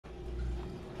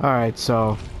Alright,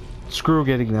 so screw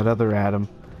getting that other atom.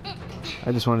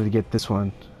 I just wanted to get this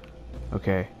one.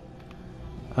 Okay.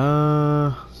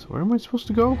 So where am I supposed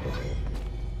to go?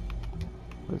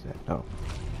 What is that? Oh.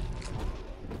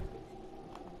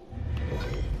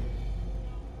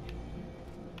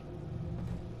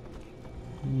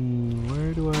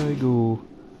 Where do I go?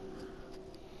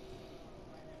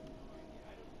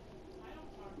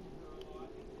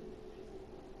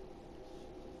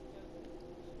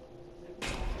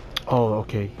 Oh,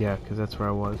 okay, yeah, because that's where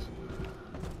I was.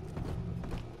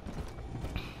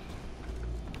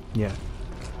 Yeah.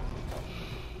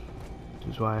 Which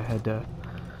is why I had to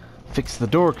fix the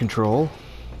door control.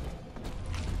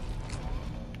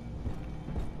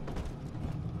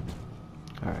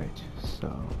 Alright, so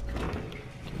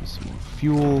give me some more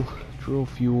fuel, drill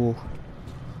fuel.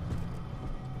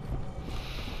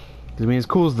 I mean, as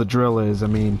cool as the drill is, I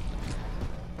mean,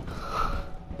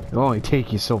 it'll only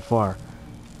take you so far.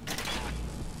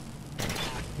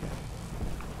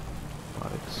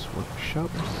 Robotics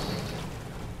workshops.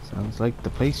 Sounds like the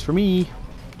place for me.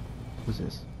 What's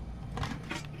this?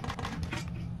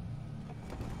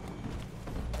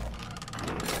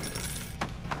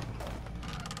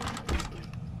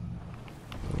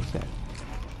 What is that?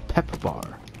 Pep bar.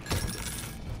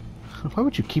 Why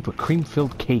would you keep a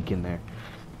cream-filled cake in there?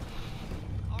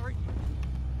 Oh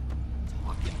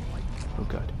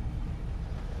god.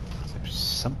 There's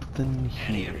something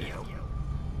here.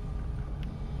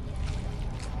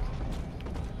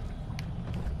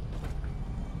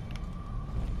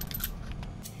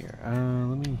 Here,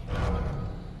 let me...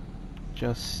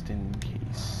 just in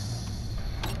case.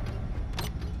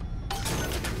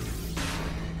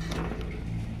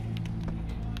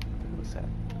 What's that?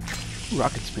 Ooh,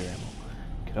 rocket spear ammo.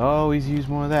 Could always use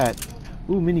more of that.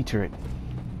 Ooh, mini turret.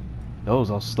 Those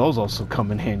also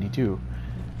come in handy too.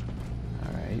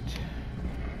 Alright.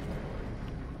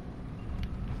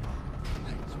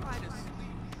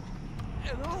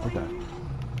 Oh god.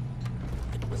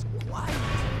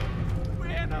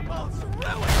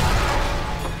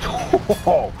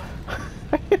 Oh!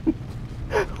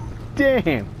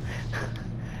 Damn!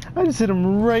 I just hit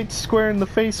him right square in the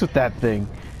face with that thing.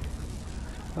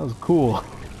 That was cool.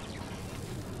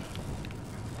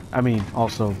 I mean,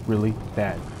 also really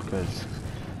bad, because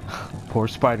poor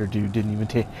spider dude didn't even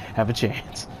have a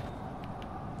chance.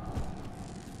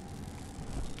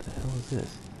 What the hell is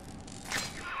this?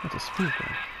 What's a speed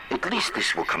gun? At least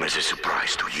this will come as a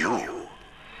surprise to you.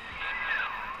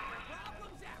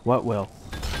 What will?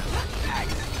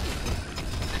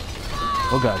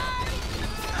 Oh god.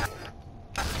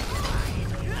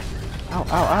 Ow,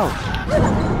 ow, ow!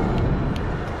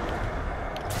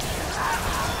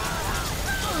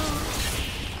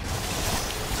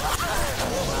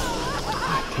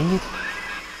 Dang it.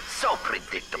 So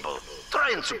predictable.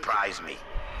 Try and surprise me.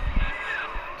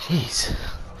 Jeez.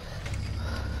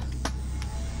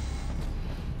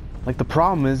 Like, the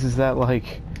problem is that,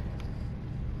 like,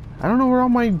 I don't know where all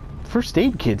my first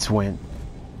aid kits went.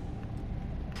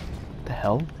 What the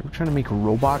hell? They were trying to make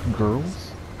robot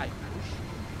girls?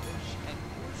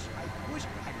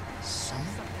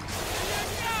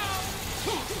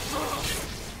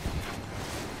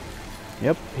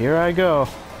 Yep, here I go.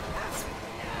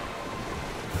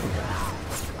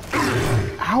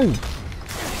 Ow!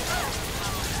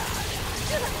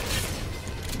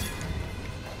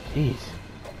 Jeez.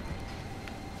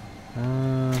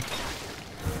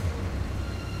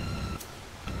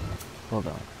 Hold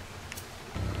on.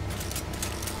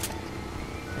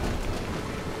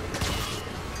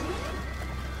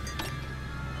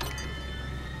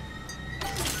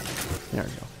 There we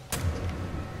go.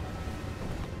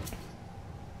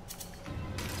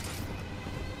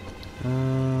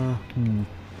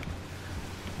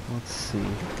 Let's see.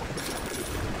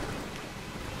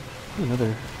 Ooh,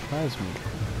 another plasmid.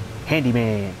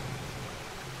 Handyman!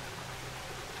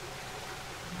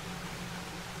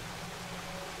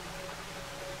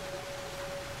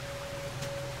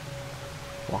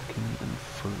 Walking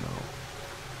Inferno.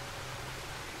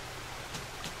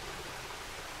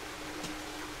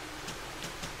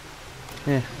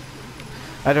 Eh.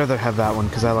 I'd rather have that one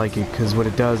because I like it, because what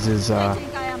it does is, oh,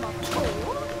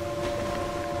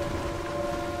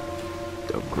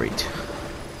 great.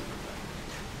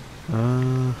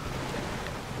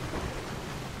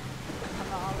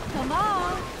 Come on.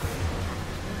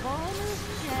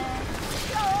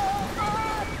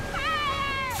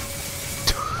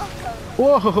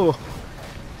 Whoa!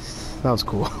 That was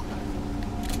cool.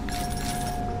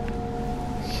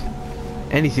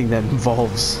 Anything that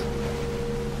involves...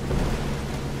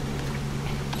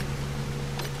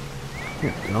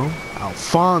 Here we go.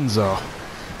 Alfonso.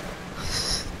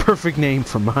 perfect name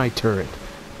for my turret.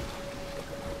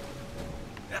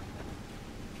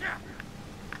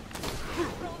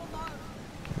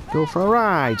 Go for a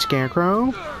ride,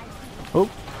 Scarecrow. Oh.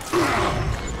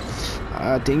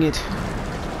 Dang it.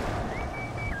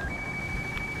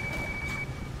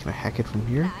 Can I hack it from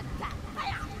here?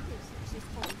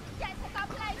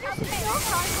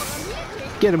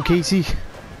 Get him, Casey.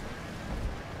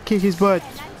 Kick his butt.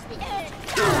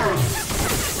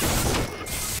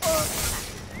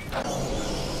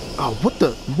 Oh, what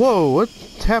the? Whoa, what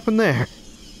happened there?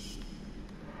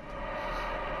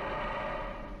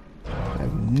 I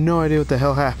have no idea what the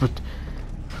hell happened.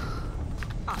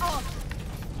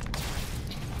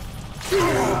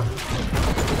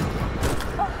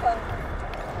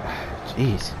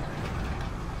 Jeez.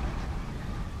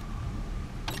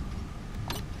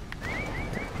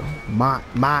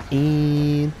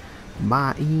 Mine.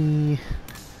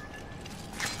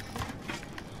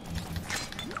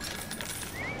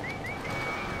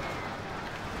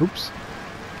 Oops.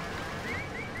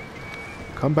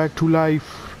 Come back to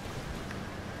life.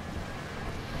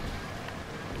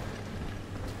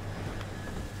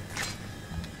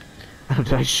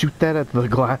 Did I shoot that at the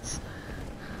glass?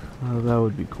 Oh, that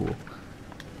would be cool.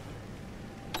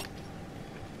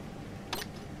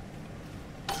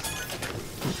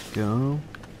 Let's go.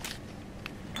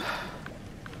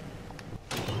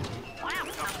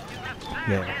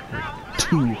 There.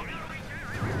 2.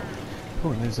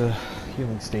 Oh, and there's a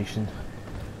healing station.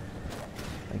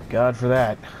 Thank God for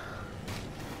that.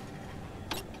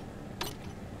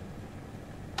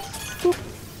 Boop.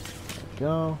 There we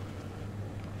go.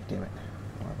 Damn it.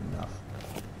 I don't have enough.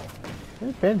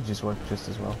 Maybe bandages work just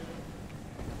as well.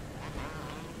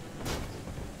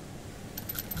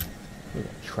 Look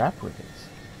at trap ribbons.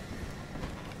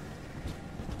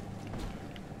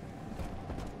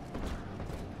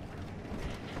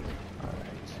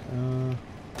 Alright,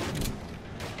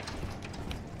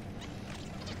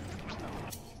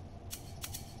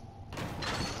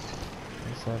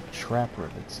 let's have trap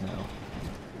rivets now.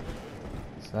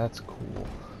 So that's cool.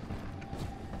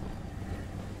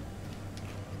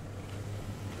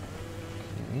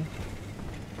 Okay.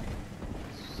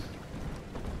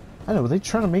 I know, were they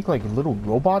trying to make like little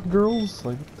robot girls?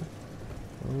 Like, what the...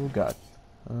 Oh god.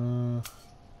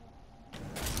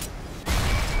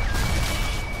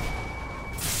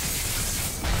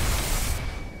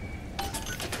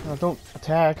 No, don't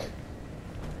attack.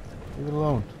 Leave it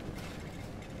alone.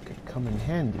 Could come in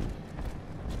handy.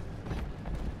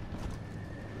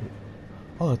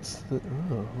 Oh, it's the...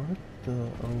 Oh, what the...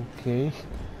 Okay.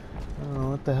 I don't know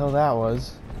what the hell that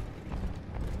was.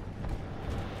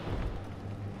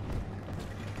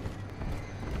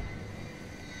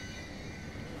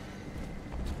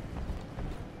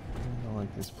 I don't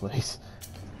like this place.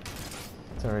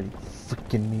 It's already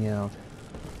freaking me out.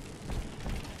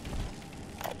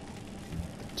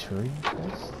 The Turing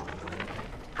test?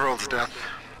 Pearl's death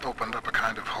opened up a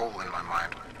kind of hole in my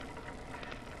mind.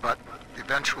 But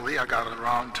eventually I got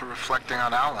around to reflecting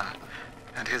on Alan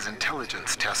and his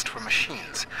intelligence test for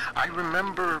machines. I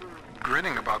remember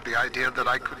grinning about the idea that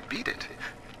I could beat it.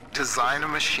 Design a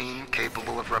machine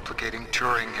capable of replicating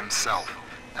Turing himself.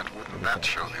 And wouldn't that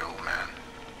show the old man?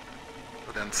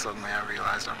 But then suddenly I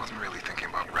realized I wasn't really thinking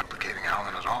about replicating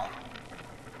Alan at all.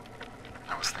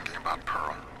 I was thinking about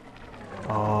Pearl.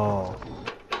 Oh.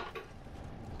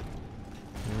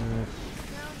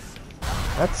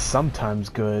 That's sometimes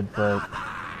good, but...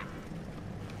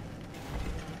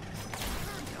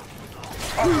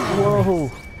 Whoa!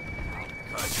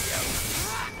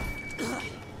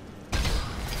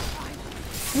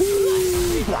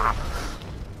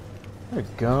 There we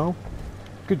go.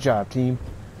 Good job, team.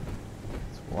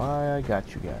 That's why I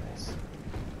got you guys.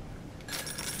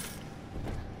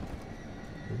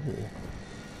 Ooh.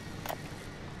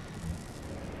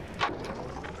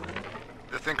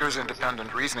 The Thinker's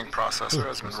independent reasoning processor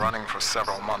has been running for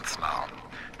several months now.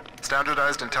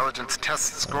 Standardized intelligence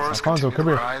test scores Alfonso, continue to come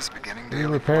here. rise, beginning Let me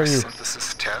daily repair voice you.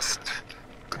 synthesis test.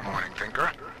 Good morning,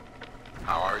 Thinker.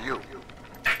 How are you?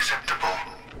 Acceptable.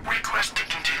 Request to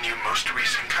continue most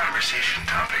recent conversation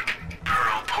topic.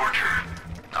 Pearl Porter.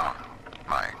 Oh,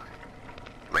 my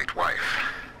late wife.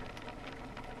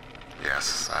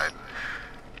 Yes, I'd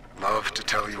love to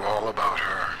tell you all about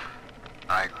her.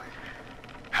 I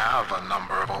have a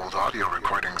number of old audio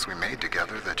recordings we made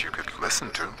together that you could listen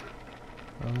to.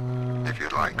 If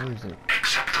you'd like. Where is it?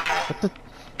 Acceptable.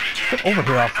 Get over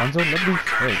here, Alfonso. Let me... There you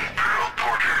Regarding go. Pearl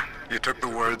Porter. You took the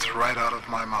words right out of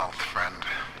my mouth, friend.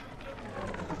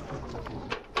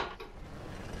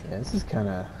 Yeah, this is kind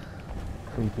of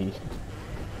creepy.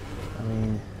 I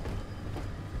mean,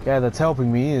 the guy that's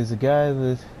helping me is a guy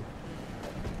that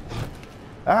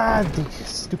Ah, the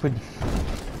stupid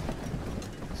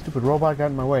robot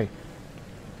got in my way.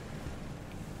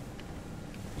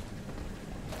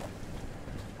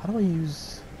 How do I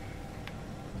use...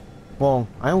 Well,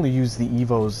 I only use the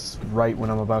Evos right when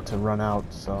I'm about to run out,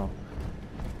 so...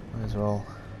 Might as well...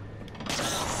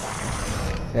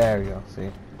 There we go, see?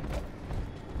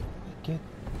 Get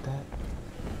that...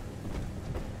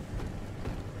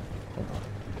 Hold on.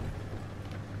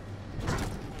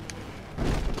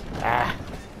 Ah!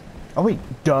 Oh wait,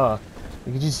 duh! I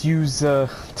could just use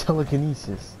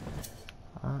telekinesis.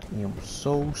 I am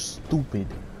so stupid.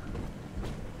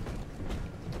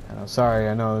 I'm sorry,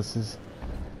 I know this is...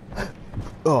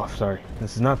 Oh, sorry.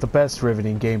 This is not the best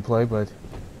riveting gameplay, but...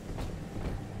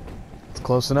 It's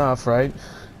close enough, right?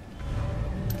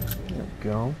 There we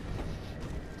go.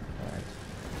 Alright.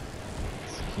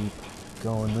 Let's keep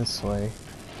going this way.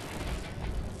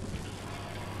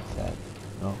 What's that?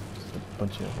 Oh, just a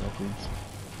bunch of records.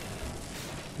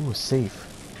 Ooh, a safe.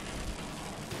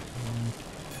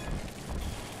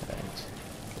 Alright.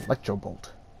 Electro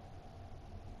bolt.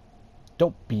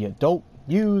 Don't be a dope.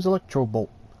 Use electro bolt.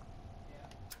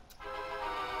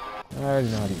 I already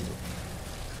know how to use it.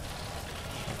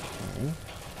 Okay.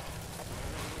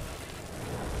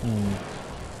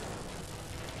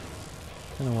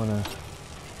 Kinda wanna...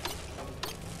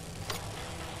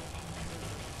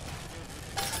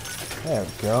 There we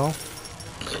go.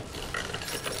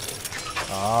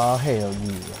 Aw, hell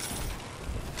yeah.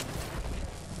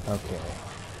 Okay.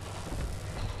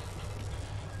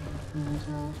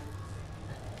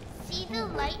 See the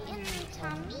light in my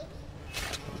tummy?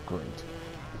 Great.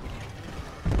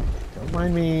 Don't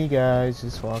mind me, guys.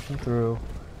 Just walking through.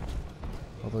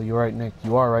 Although you are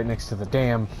right next to the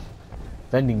damn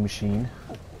vending machine.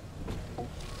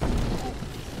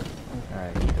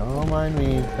 Alright, don't mind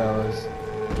me, fellas.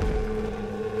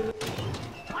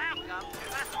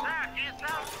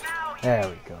 There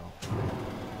we go.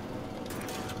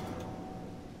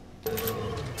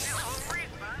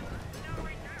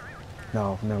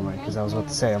 No, never mind, because I was about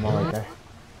to say I'm alright there.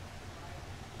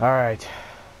 Alright.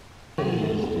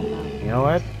 You know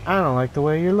what? I don't like the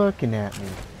way you're looking at me.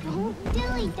 Don't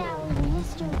dilly-dally,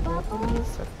 Mr.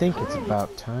 Bubbles. I think it's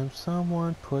about time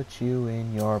someone put you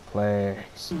in your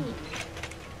place. Well,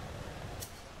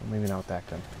 maybe not with that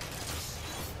gun.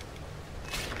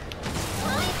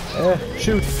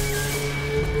 Shoot!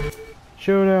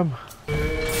 Shoot him!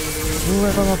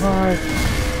 Rip him apart!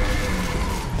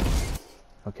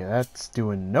 Okay, that's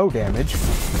doing no damage.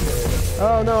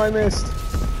 Oh no, I missed!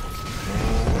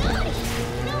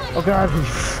 Oh god, he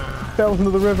fell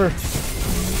into the river!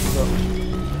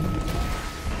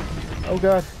 Oh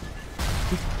god!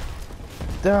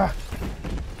 Ah.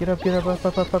 Get up,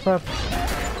 up!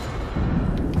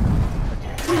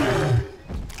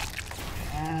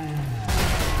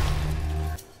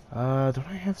 Don't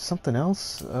I have something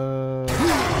else? Oh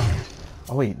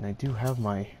wait, and I do have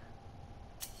my...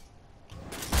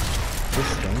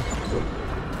 this thing.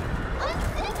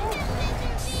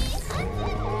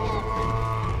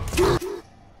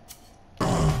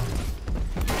 Oh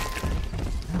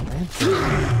man.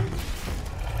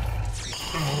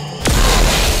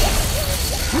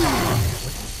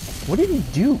 What did he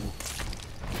do?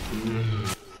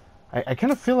 I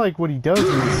kind of feel like what he does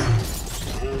is...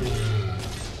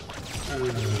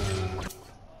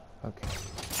 Okay.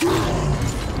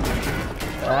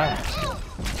 Ah.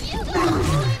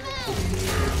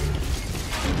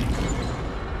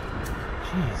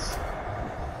 Jeez.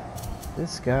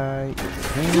 This guy is a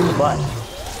pain in the butt.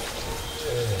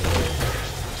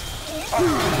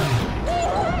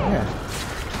 Yeah.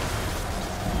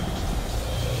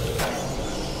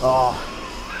 Oh.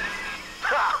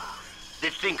 Ha!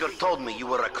 The thinker told me you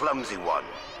were a clumsy one.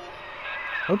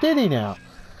 Oh, did he now?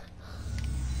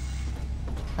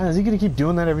 Is he gonna keep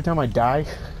doing that every time I die?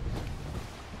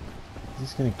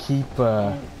 He's gonna keep,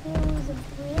 There was a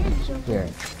bridge over There.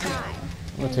 the sky.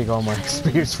 I'm gonna take all my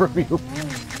experience from you.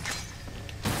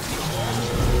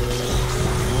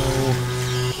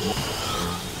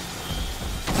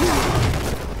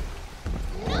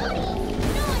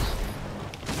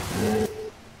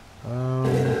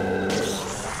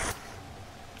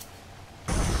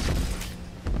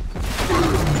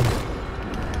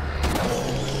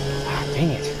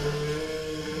 Dang it.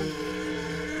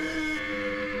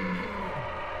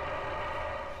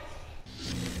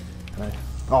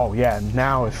 Oh yeah,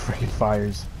 now it freaking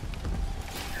fires.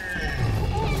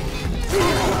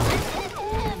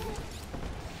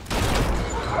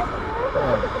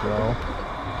 There we go.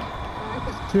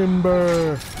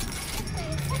 Timber.